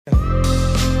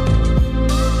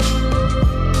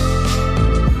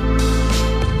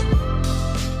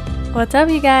What's up,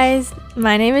 you guys?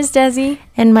 My name is Desi.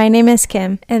 And my name is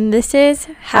Kim. And this is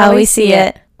How We See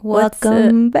It.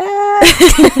 Welcome back.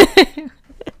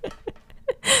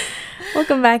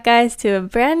 Welcome back, guys, to a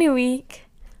brand new week.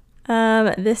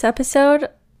 This episode,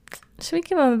 should we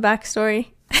give them a backstory?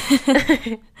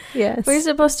 Yes. We're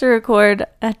supposed to record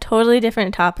a totally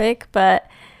different topic, but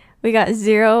we got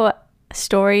zero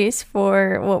stories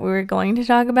for what we were going to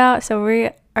talk about. So we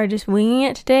are just winging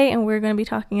it today, and we're actually going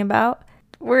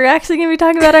to be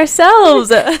talking about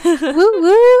ourselves. Woo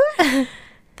woo.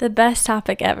 The best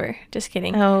topic ever. Just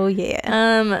kidding. Oh,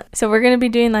 yeah. So we're going to be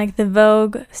doing like the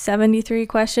Vogue 73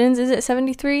 questions. Is it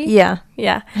 73? Yeah.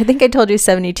 Yeah. I think I told you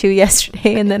 72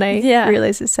 yesterday, and then I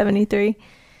realized it's 73.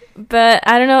 But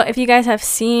I don't know if you guys have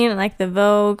seen like the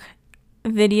Vogue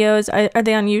videos. Are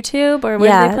they on YouTube or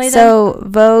where do they play them? So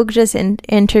Vogue just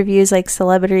interviews like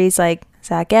celebrities like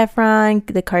Zac Efron,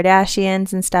 the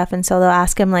Kardashians and stuff, and so they'll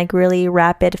ask them like really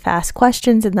rapid fast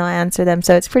questions and they'll answer them,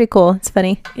 so it's pretty cool. It's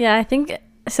funny. Yeah, I think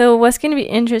so. What's going to be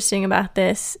interesting about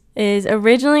this is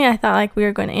originally I thought like we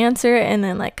were going to answer it and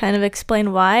then like kind of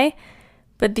explain why,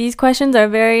 but these questions are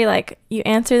very like you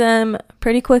answer them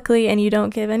pretty quickly and you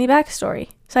don't give any backstory,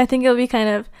 so I think it'll be kind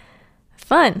of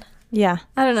fun. Yeah,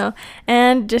 I don't know.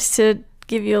 And just to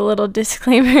give you a little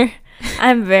disclaimer,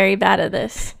 I'm very bad at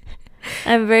this.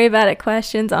 I'm very bad at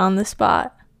questions on the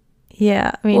spot.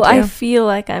 Yeah, me too. I feel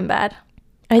like I'm bad.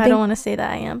 I don't want to say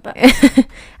that I am, but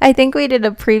I think we did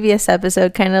a previous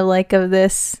episode kind of like of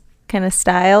this kind of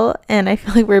style, and I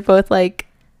feel like we're both like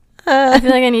I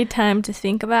feel like I need time to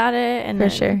think about it. And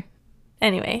for sure.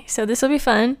 Anyway, so this will be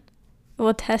fun.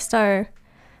 We'll test our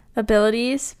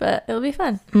abilities, but it'll be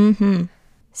fun. Mm-hmm.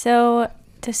 So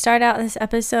to start out this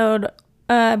episode,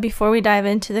 before we dive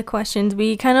into the questions,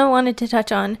 we kind of wanted to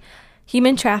touch on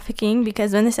human trafficking,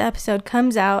 because when this episode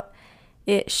comes out,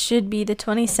 it should be the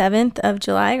 27th of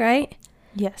July, right?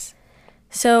 Yes.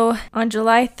 So on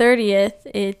July 30th,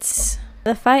 it's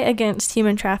the fight against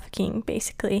human trafficking,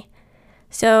 basically.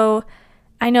 So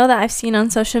I know that I've seen on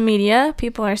social media,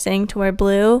 people are saying to wear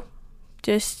blue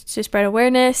just to spread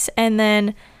awareness. And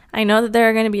then I know that there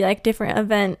are going to be like different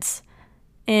events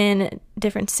in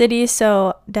different cities,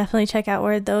 so definitely check out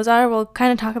where those are. We'll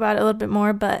kind of talk about it a little bit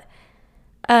more, but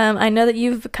I know that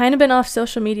you've kind of been off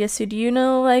social media, so do you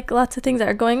know like lots of things that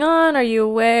are going on? Are you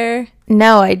aware?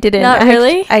 No, I didn't. Not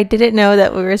really? I didn't know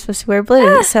that we were supposed to wear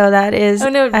blue, so that is... Oh,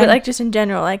 no, but like just in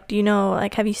general, like do you know,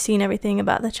 like have you seen everything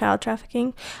about the child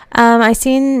trafficking? I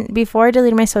seen, before I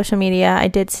deleted my social media, I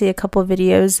did see a couple of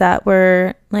videos that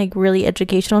were like really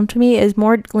educational to me. Is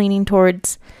more leaning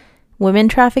towards women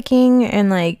trafficking and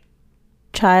like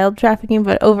child trafficking,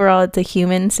 but overall it's a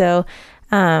human, so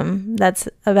that's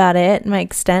about it, my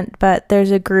extent. But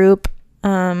there's a group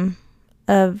of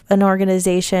an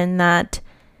organization that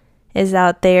is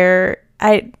out there.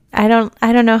 I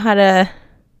don't know how to,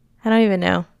 I don't even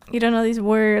know. You don't know these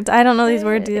words. I don't know these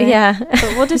words either. Yeah.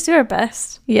 But we'll just do our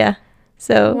best. Yeah.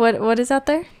 So what is out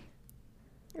there?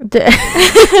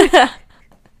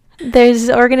 There's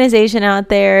an organization out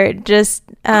there, just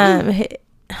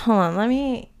hold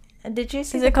on, did you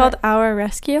see is it called Our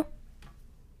Rescue?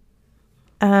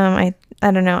 I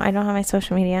don't know, I don't have my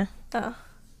social media. Oh,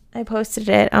 I posted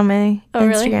it on my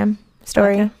Instagram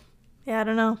story. Okay. Yeah, I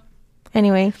don't know.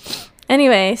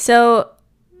 Anyway, so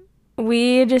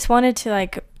we just wanted to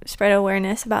like spread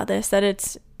awareness about this, that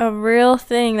it's a real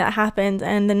thing that happens,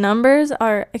 and the numbers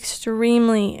are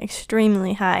extremely,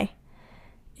 extremely high.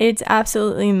 It's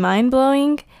absolutely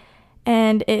mind-blowing,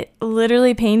 and it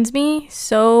literally pains me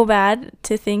so bad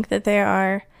to think that there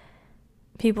are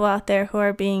people out there who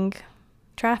are being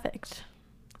trafficked.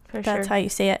 That's how you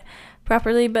say it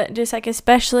properly, but just like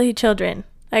especially children.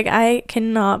 Like I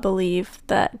cannot believe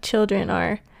that children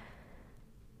are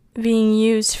being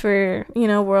used for,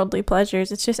 worldly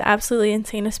pleasures. It's just absolutely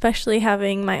insane, especially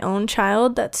having my own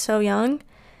child that's so young.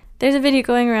 There's a video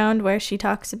going around where she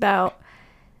talks about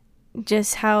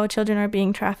just how children are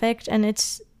being trafficked, and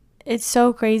it's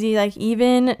so crazy. Like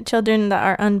even children that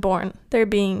are unborn, they're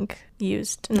being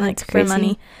used and like for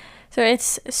money. So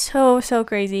it's so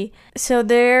crazy. So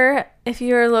there, if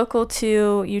you're local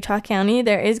to Utah County,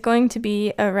 there is going to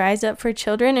be a Rise Up for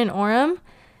Children in Orem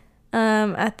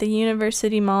at the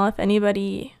University Mall, if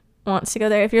anybody wants to go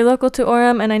there. If you're local to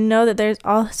Orem, and I know that there's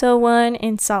also one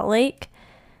in Salt Lake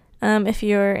if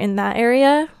you're in that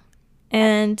area.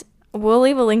 And we'll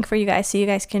leave a link for you guys so you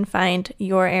guys can find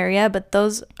your area, but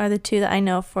those are the two that I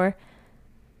know for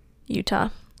Utah.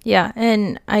 Yeah,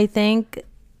 and I think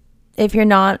if you're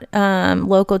not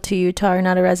local to Utah or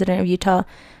not a resident of Utah,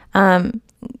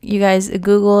 you guys,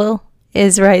 Google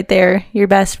is right there, your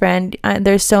best friend.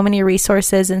 There's so many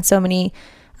resources and so many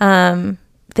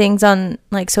things on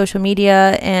like social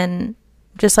media and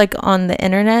just like on the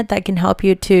internet that can help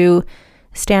you to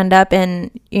stand up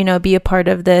and, you know, be a part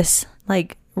of this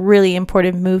like really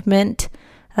important movement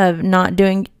of not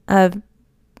doing, of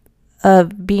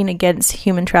being against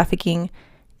human trafficking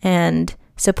and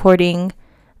supporting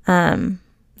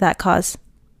that cause.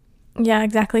 Yeah,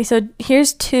 exactly. So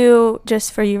here's two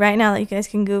just for you right now that you guys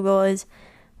can Google. Is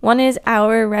one is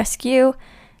Our Rescue, and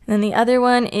then the other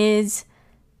one is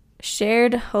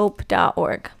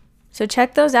sharedhope.org. So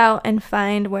check those out and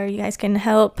find where you guys can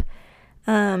help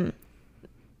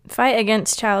fight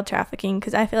against child trafficking,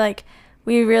 because I feel like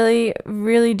we really,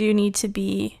 really do need to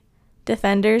be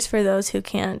defenders for those who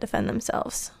can't defend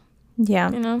themselves.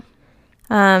 Yeah. You know?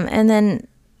 And then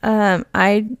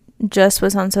I just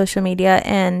was on social media,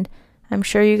 and I'm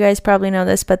sure you guys probably know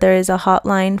this, but there is a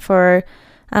hotline for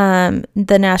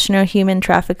the National Human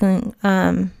Trafficking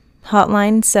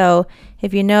hotline. So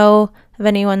if you know of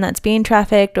anyone that's being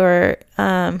trafficked or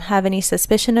have any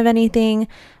suspicion of anything,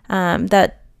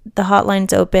 that the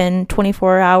hotline's open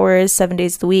 24 hours, 7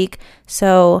 days of the week.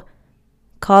 So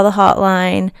call the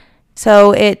hotline.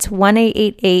 So it's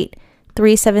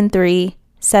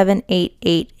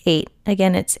 1-888-373-7888.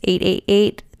 Again, it's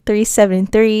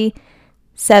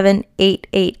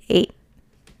 888-373-7888.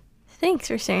 Thanks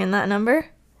for sharing that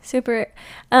number. Super.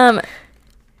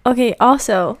 Okay,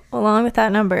 also, along with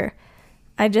that number,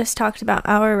 I just talked about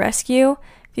Our Rescue.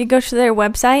 If you go to their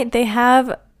website, they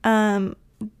have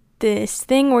this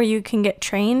thing where you can get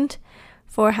trained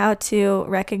for how to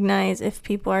recognize if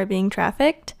people are being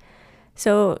trafficked.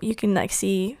 So you can like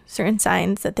see certain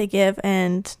signs that they give,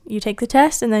 and you take the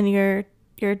test, and then you're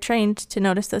trained to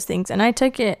notice those things. And I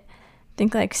took it, I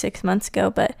think like 6 months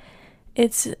ago, but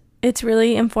it's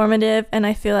really informative, and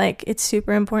I feel like it's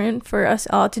super important for us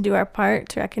all to do our part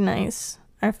to recognize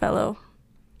our fellow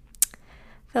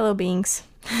beings.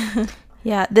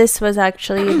 Yeah, this was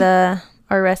actually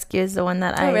Our Rescue is the one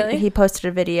that really? He posted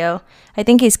a video. I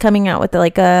think he's coming out with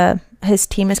his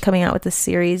team is coming out with a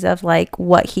series of like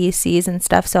what he sees and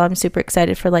stuff. So I'm super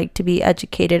excited for like to be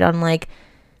educated on like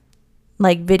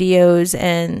videos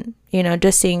and, you know,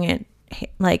 just seeing it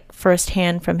like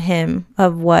firsthand from him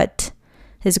of what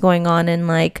is going on in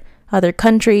like other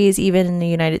countries, even in the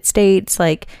United States.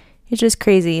 Like, it's just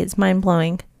crazy. It's mind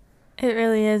blowing. It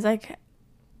really is. Like,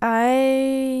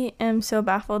 I am so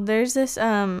baffled. There's this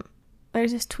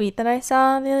tweet that I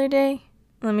saw the other day.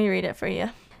 Let me read it for you.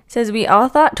 It says, "We all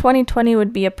thought 2020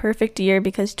 would be a perfect year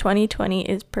because 2020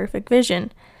 is perfect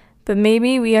vision. But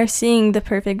maybe we are seeing the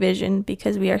perfect vision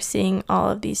because we are seeing all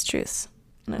of these truths."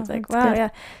 And I was like, wow, good. Yeah.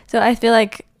 So I feel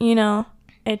like, you know,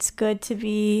 it's good to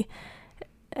be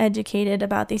educated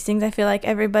about these things. I feel like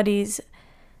everybody's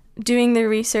doing their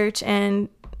research and,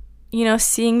 you know,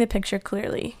 seeing the picture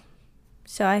clearly.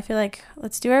 So I feel like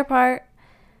let's do our part.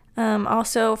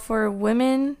 Also for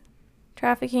women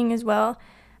trafficking as well,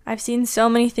 I've seen so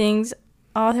many things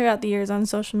all throughout the years on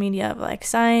social media of like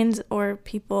signs or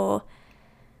people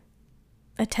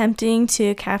attempting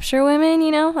to capture women,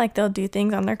 you know, like they'll do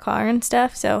things on their car and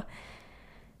stuff. So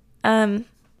I'm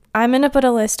going to put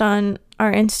a list on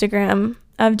our Instagram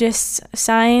of just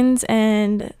signs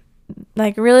and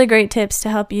like really great tips to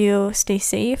help you stay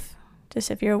safe,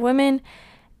 just if you're a woman,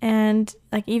 and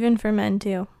like even for men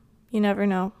too. You never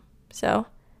know. So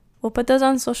we'll put those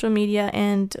on social media,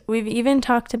 and we've even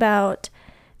talked about,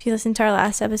 if you listen to our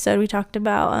last episode, we talked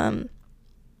about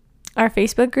our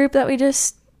Facebook group that we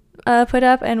just put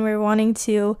up, and we're wanting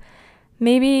to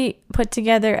maybe put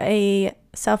together a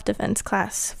self-defense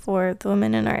class for the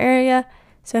women in our area.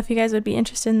 So if you guys would be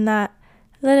interested in that,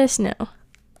 let us know.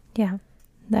 Yeah,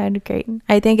 that would be great.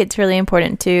 I think it's really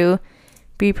important to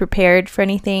be prepared for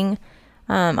anything.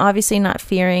 Obviously not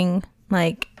fearing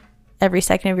like every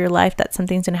second of your life that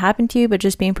something's going to happen to you, but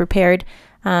just being prepared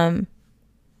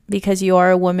because you are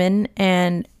a woman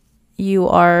and you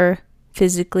are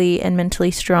physically and mentally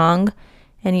strong,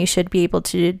 and you should be able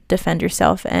to defend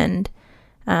yourself. And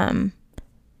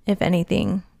if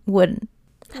anything would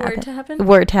were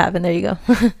to happen, there you go.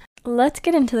 Let's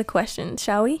get into the questions,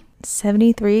 shall we?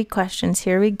 73 questions.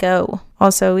 Here we go.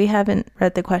 Also, we haven't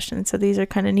read the questions, so these are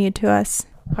kind of new to us.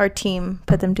 Our team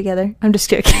put them together. I'm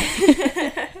just joking.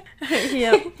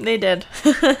 Yep, they did.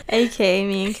 AKA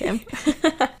me and Kim.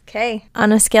 Okay.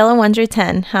 On a scale of 1 to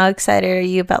 10, how excited are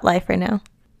you about life right now?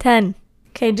 10.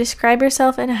 Okay, describe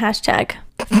yourself in a hashtag.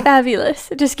 Fabulous.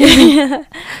 Just kidding.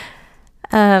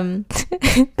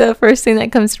 The first thing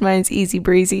that comes to mind is easy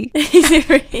breezy. Easy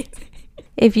breezy.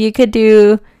 If you could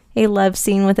do a love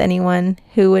scene with anyone,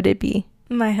 who would it be?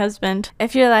 My husband.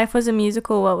 If your life was a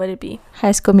musical, what would it be?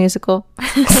 High School Musical.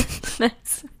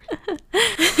 Nice.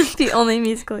 The only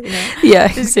musical you know. Yeah,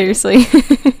 seriously.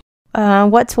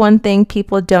 What's one thing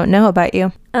people don't know about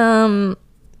you?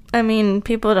 I mean,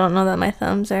 people don't know that my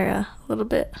thumbs are a little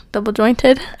bit double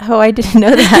jointed. Oh, I didn't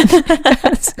know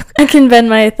that. I can bend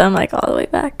my thumb like all the way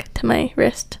back to my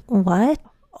wrist. What?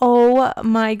 Oh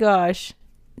my gosh.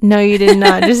 No, you did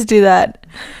not just do that.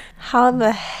 How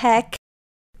the heck?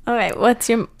 Okay,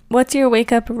 what's your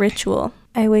wake up ritual?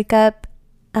 I wake up,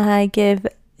 I give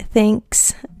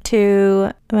thanks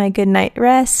to my good night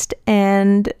rest,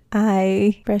 and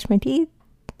I brush my teeth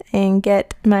and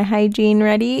get my hygiene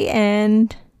ready,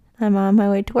 and I'm on my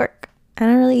way to work. I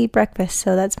don't really eat breakfast,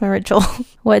 so that's my ritual.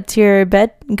 What's your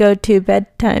go-to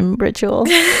bedtime ritual?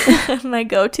 My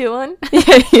go-to one?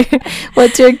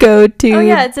 What's your go-to? Oh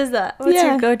yeah, it says that. What's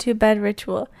Yeah. your go-to bed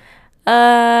ritual?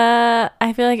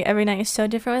 I feel like every night is so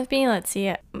different with me. Let's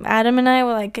see. Adam and I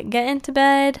will like get into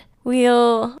bed.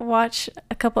 We'll watch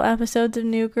a couple episodes of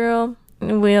New Girl.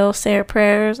 We'll say our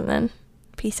prayers and then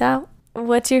peace out.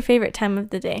 What's your favorite time of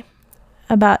the day?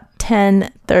 About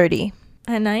 10:30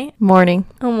 At night? morning.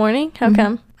 Oh, morning? How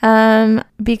come?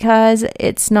 Because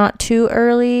it's not too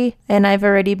early and I've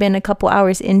already been a couple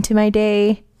hours into my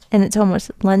day and it's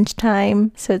almost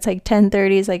lunchtime. So it's like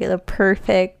 10:30 is like the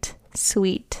perfect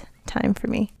sweet time for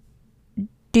me.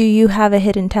 Do you have a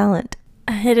hidden talent?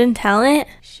 A hidden talent?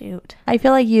 Shoot. I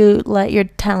feel like you let your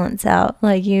talents out.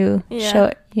 Like you Yeah. show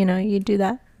it, you do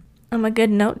that. I'm a good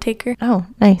note taker. Oh,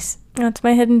 nice. That's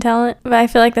my hidden talent. But I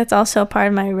feel like that's also part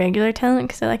of my regular talent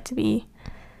because I like to be,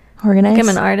 Organized. like I'm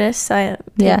an artist, so I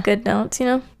take Yeah. good notes, you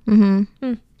know?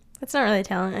 Mm-hmm. That's not really a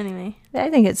talent anyway. I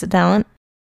think it's a talent.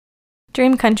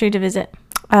 Dream country to visit.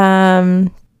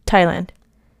 Thailand.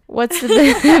 What's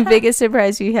the biggest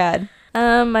surprise you had?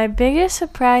 My biggest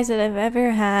surprise that I've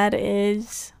ever had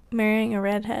is marrying a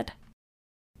redhead.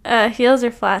 Heels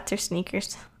or flats or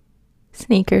sneakers?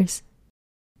 Sneakers.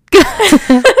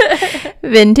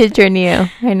 Vintage or new?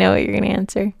 I know what you're going to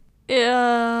answer.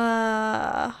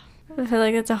 Yeah. I feel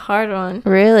like it's a hard one.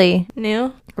 Really?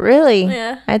 New? Really?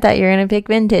 Yeah. I thought you were going to pick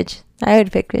vintage. I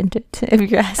would pick vintage if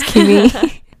you're asking me.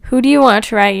 Who do you want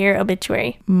to write your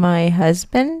obituary? My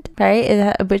husband, right? Is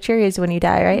that obituary is when you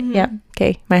die, right? Mhm. Yeah.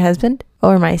 Okay. My husband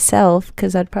or myself,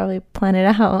 because I'd probably plan it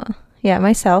out. Yeah,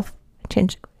 myself.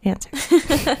 Change the answer.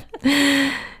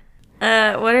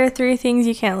 What are 3 things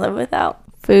you can't live without?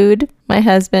 Food, my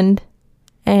husband,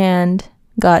 and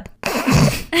God.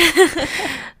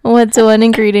 What's the one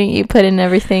ingredient you put in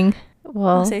everything? I'll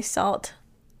Well, say salt.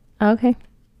 okay.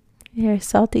 You're a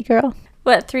salty girl.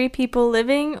 What 3 people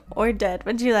living or dead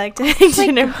would you like to make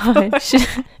dinner for? Gosh.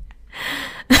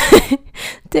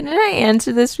 Didn't I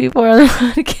answer this before on the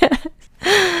podcast?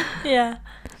 Yeah.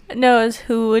 No, it's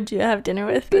who would you have dinner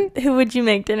with? But who would you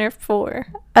make dinner for?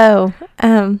 Oh,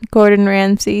 Gordon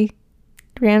Ramsay.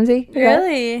 Ramsay?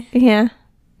 Really? Yeah.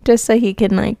 Just so he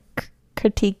can like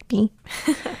critique me.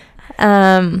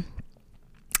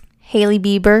 Hailey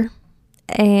Bieber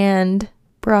and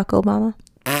Barack Obama.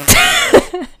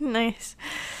 Nice.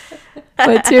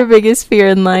 What's your biggest fear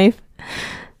in life?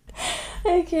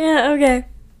 I can't. Okay.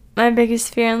 My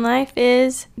biggest fear in life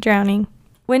is drowning.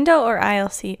 Window or aisle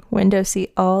seat? Window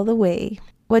seat all the way.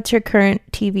 What's your current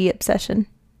TV obsession?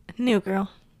 New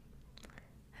Girl.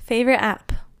 Favorite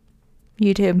app?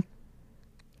 YouTube.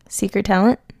 Secret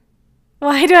talent?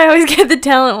 Why do I always get the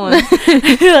talent one?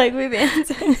 I feel like we've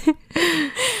answered.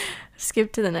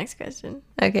 Skip to the next question.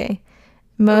 Okay.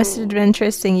 Most Ooh.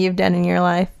 adventurous thing you've done in your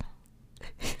life?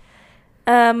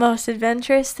 Most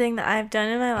adventurous thing that I've done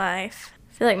in my life.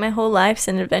 I feel like my whole life's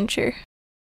an adventure.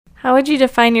 How would you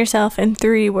define yourself in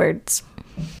 3 words?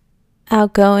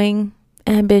 Outgoing,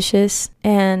 ambitious,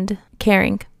 and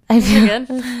caring. I feel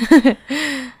Good.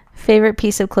 Favorite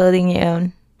piece of clothing you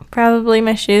own? Probably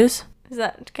my shoes. Does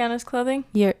that count as clothing?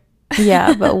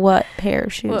 Yeah, but what pair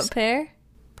of shoes? What pair?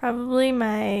 Probably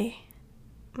my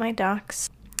Docs.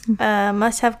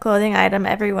 Must-have clothing item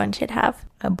everyone should have.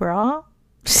 A bra?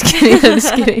 Just kidding. I'm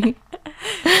just kidding.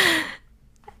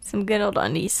 Some good old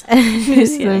undies.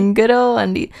 Some good old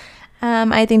undies.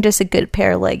 I think just a good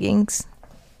pair of leggings.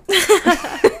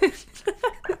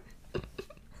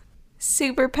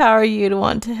 Superpower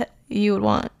you would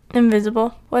want.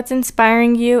 Invisible. What's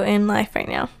inspiring you in life right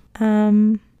now?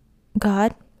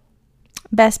 God.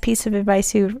 Best piece of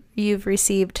advice you've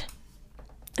received?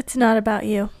 It's not about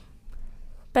you.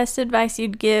 Best advice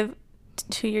you'd give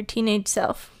to your teenage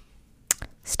self?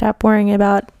 Stop worrying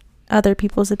about other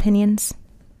people's opinions.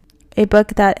 A book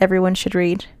that everyone should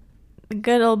read. The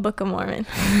good old Book of Mormon.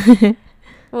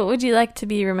 What would you like to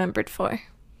be remembered for?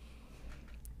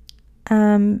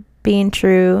 Being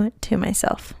true to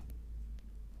myself.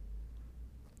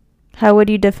 How would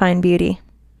you define beauty?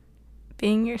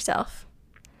 Being yourself.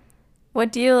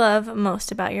 What do you love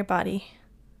most about your body?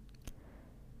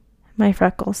 My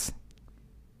freckles.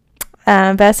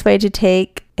 Best way to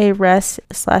take a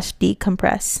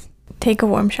rest/decompress. Take a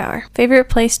warm shower. Favorite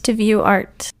place to view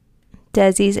art?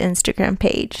 Desi's Instagram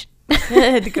page.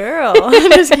 Good girl.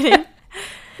 Just kidding.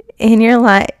 If your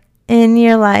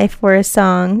life were a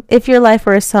song,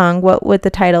 what would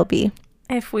the title be?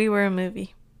 If We Were a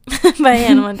Movie by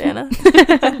Hannah Montana.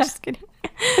 I'm just kidding.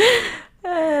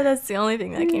 That's the only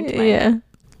thing that came to mind. Yeah.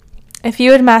 If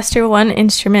you would master one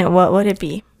instrument, what would it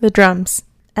be? The drums.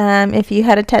 If you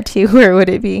had a tattoo, where would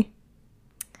it be?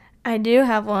 I do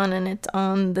have one, and it's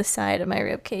on the side of my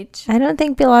rib cage. I don't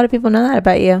think a lot of people know that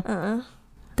about you. I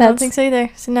don't think so either.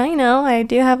 So now you know. I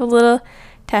do have a little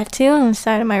tattoo on the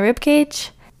side of my rib cage.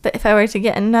 But if I were to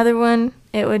get another one,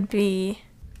 it would be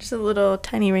just a little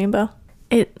tiny rainbow.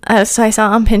 So I saw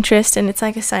it on Pinterest, and it's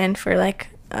like a sign for like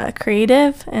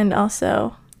creative, and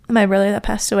also my brother that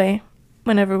passed away.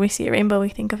 Whenever we see a rainbow, we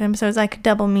think of him. So it's like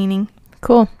double meaning.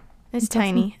 Cool. It's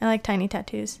tiny. I like tiny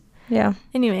tattoos. Yeah.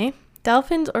 Anyway,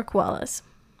 dolphins or koalas?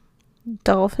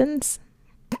 Dolphins?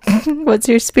 What's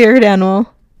your spirit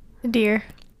animal? Deer.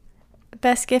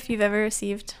 Best gift you've ever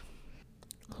received?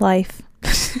 Life.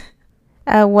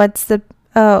 What's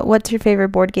your favorite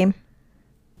board game?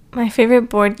 My favorite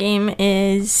board game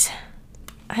is...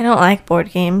 I don't like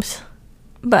board games,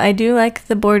 but I do like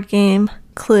the board game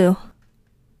Clue.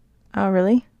 Oh,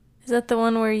 really? Is that the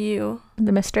one where you...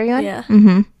 The mystery one? Yeah.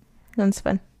 Mm-hmm. That's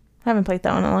fun. I haven't played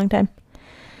that one in a long time.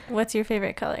 What's your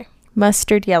favorite color?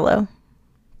 Mustard yellow.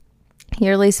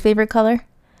 Your least favorite color?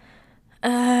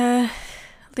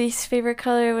 Least favorite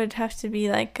color would have to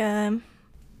be like a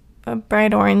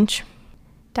bright orange.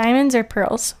 Diamonds or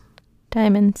pearls?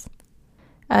 Diamonds.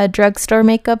 Drugstore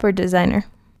makeup or designer?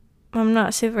 I'm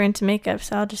not super into makeup,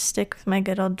 so I'll just stick with my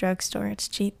good old drugstore. It's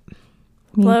cheap.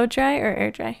 Blow dry or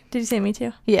air dry? Did you say me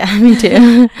too? Yeah, me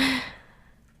too.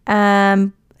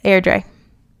 Air dry.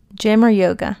 Gym or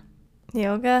yoga?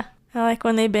 Yoga. I like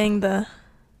when they bang the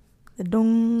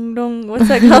dong dong. What's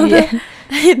that called? Yeah.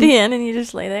 At the end, and you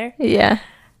just lay there. Yeah.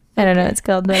 I don't know what it's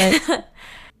called, but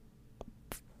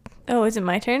Oh, is it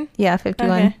my turn? yeah,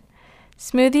 51. Okay.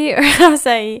 Smoothie or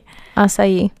acai?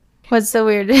 Acai. What's the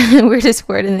weirdest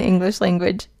word in the English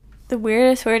language? The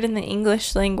weirdest word in the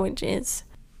English language is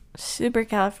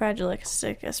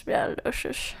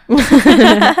supercalifragilisticexpialidocious.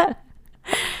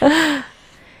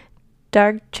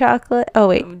 Dark chocolate. Oh,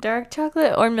 wait. Dark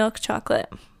chocolate or milk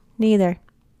chocolate? Neither.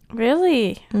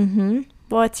 Really? Mm-hmm.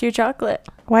 What's your chocolate?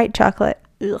 White chocolate.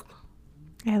 Ugh.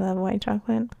 I love white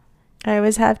chocolate. I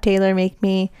always have Taylor make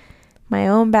me my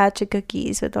own batch of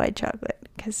cookies with white chocolate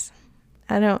because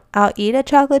I'll eat a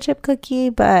chocolate chip cookie,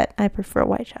 but I prefer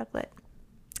white chocolate.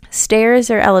 Stairs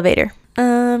or elevator?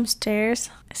 Stairs.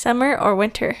 Summer or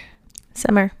winter?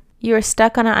 Summer. You are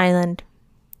stuck on an island.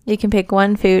 You can pick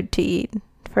one food to eat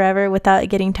forever without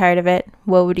getting tired of it.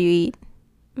 What would you eat?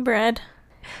 Bread.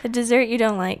 A dessert you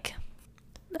don't like?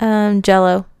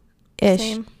 Jello-ish.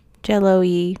 Same.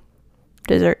 Jello-y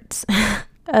desserts.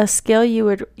 A skill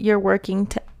you're working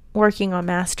on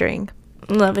mastering.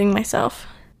 Loving myself.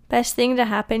 Best thing to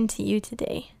happen to you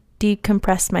today?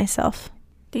 Decompress myself.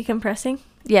 Decompressing?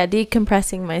 Yeah,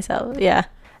 decompressing myself. Yeah.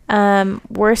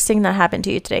 Worst thing that happened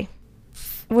to you today?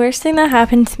 Worst thing that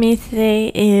happened to me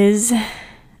today is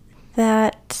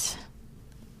that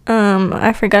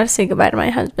I forgot to say goodbye to my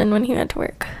husband when he went to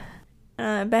work.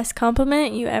 Best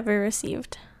compliment you ever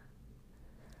received?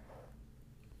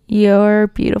 You're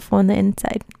beautiful on the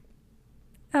inside.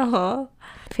 Oh.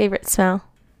 Favorite smell?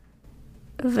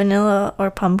 Vanilla or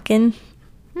pumpkin?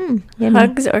 Yummy.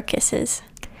 Hugs or kisses?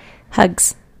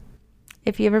 Hugs.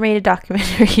 If you ever made a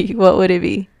documentary, what would it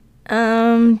be?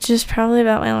 Just probably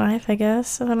about my life, I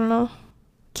guess. I don't know.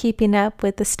 Keeping up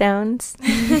with the Stones.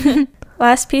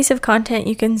 Last piece of content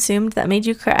you consumed that made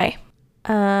you cry?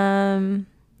 Down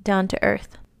to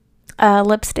earth.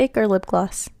 Lipstick or lip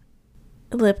gloss?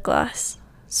 Lip gloss.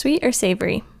 Sweet or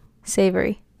savory?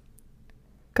 Savory.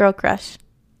 Girl crush.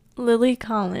 Lily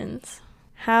Collins.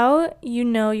 How you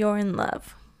know you're in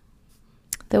love?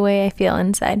 The way I feel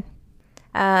inside.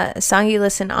 Song you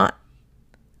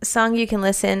can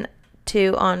listen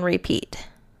to on repeat.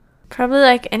 Probably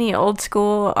like any old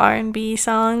school R&B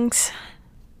songs.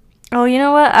 Oh, you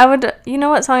know what? You know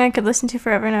what song I could listen to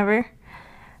forever and ever?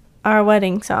 Our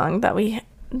wedding song that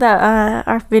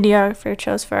our videographer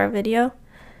chose for our video.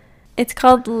 It's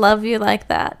called Love You Like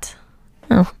That.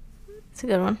 Oh. It's a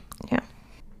good one. Yeah.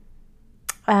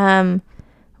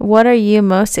 What are you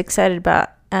most excited about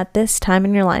at this time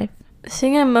in your life? The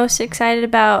thing I'm most excited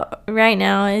about right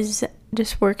now is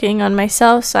just working on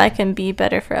myself so I can be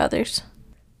better for others.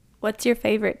 What's your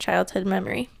favorite childhood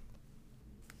memory?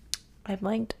 I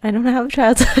don't have a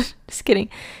childhood. Just kidding.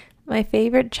 My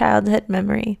favorite childhood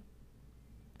memory.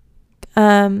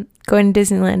 Going to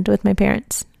Disneyland with my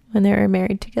parents when they were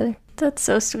married together. That's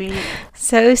so sweet.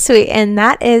 So sweet. And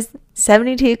that is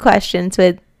 72 questions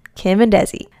with Kim and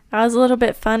Desi. That was a little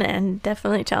bit fun and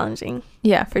definitely challenging.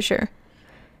 Yeah, for sure.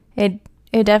 It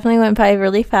definitely went by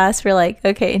really fast. We're like,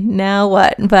 okay, now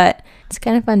what? But it's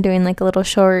kind of fun doing like a little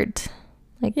short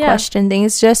question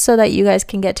things just so that you guys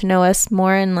can get to know us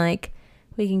more and like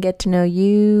we can get to know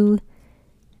you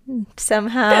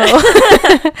somehow.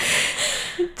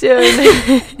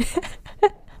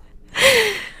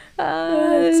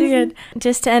 That's good.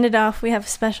 Just to end it off, we have a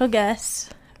special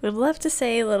guest. We'd love to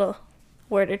say a little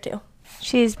word or two.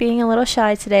 She's being a little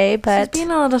shy today, but she's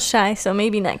being a little shy, so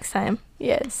maybe next time.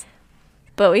 Yes.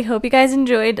 But we hope you guys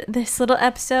enjoyed this little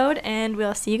episode, and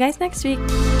we'll see you guys next week.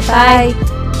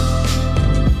 Bye.